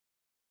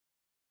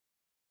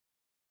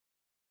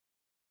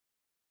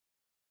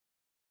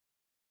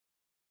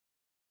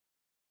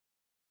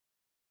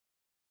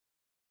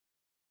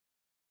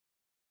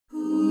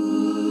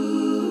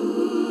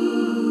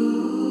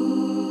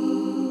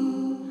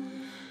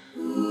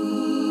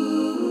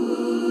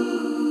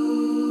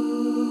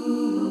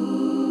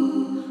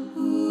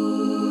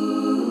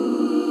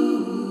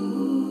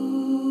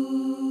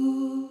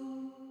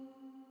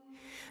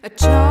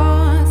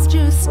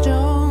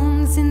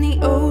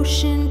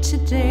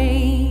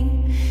today.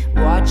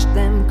 Watched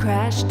them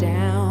crash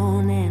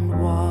down and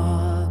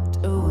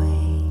walked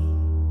away.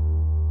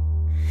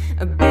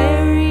 I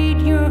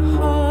buried your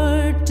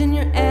heart in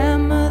your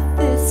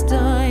amethyst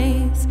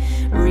eyes,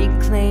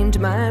 reclaimed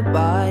my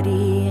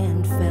body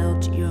and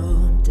felt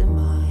your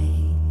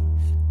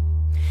demise.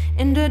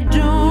 And I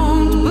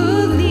don't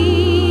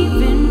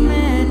believe in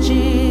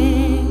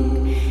magic,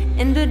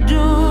 and I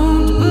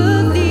don't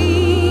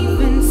believe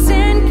in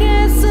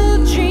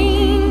sandcastle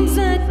dreams.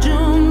 I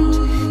don't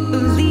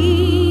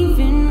believe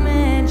in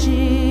magic.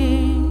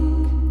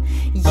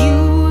 You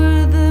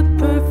were the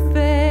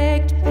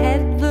perfect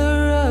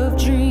peddler of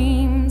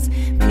dreams,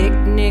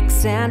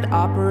 picnics and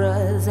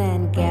operas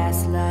and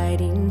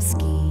gaslighting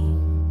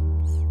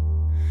schemes,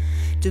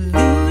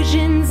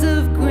 delusions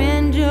of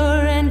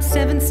grandeur and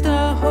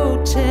seven-star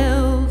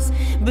hotels.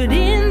 But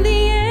in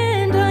the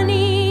end,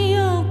 honey,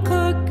 all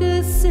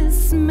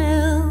carcasses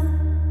smell.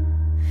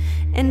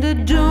 And I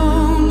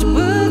don't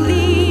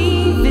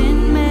believe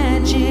in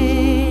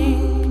magic,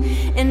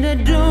 and I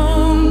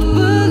don't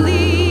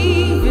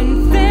believe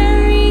in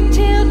fairy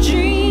tale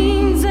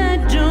dreams. I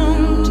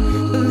don't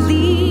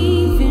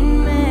believe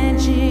in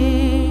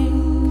magic.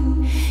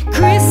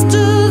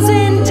 Crystals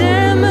and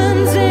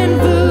diamonds and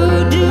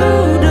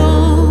voodoo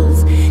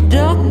dolls,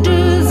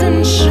 doctors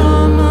and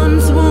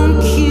shamans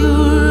won't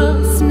cure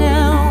us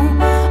now.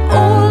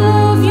 All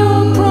of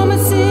your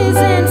promises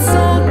and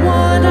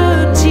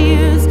saltwater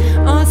tears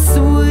are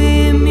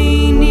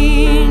swimming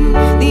in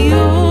the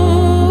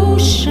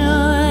ocean.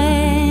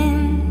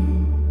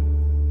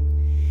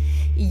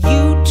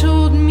 You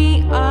told me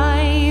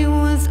I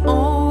was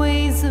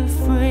always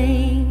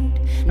afraid,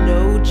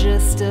 no,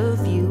 just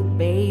of you,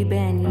 babe,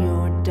 and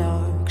your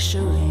dark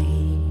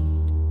charade.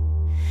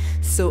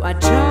 So I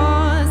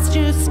tossed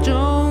your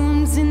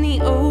stones in the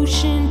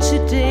ocean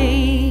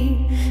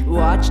today,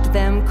 watched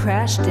them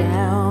crash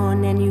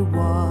down and you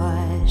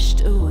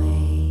washed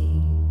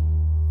away.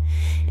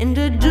 And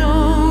I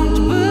don't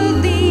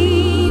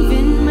believe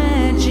in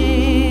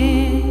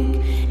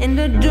magic, and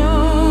I don't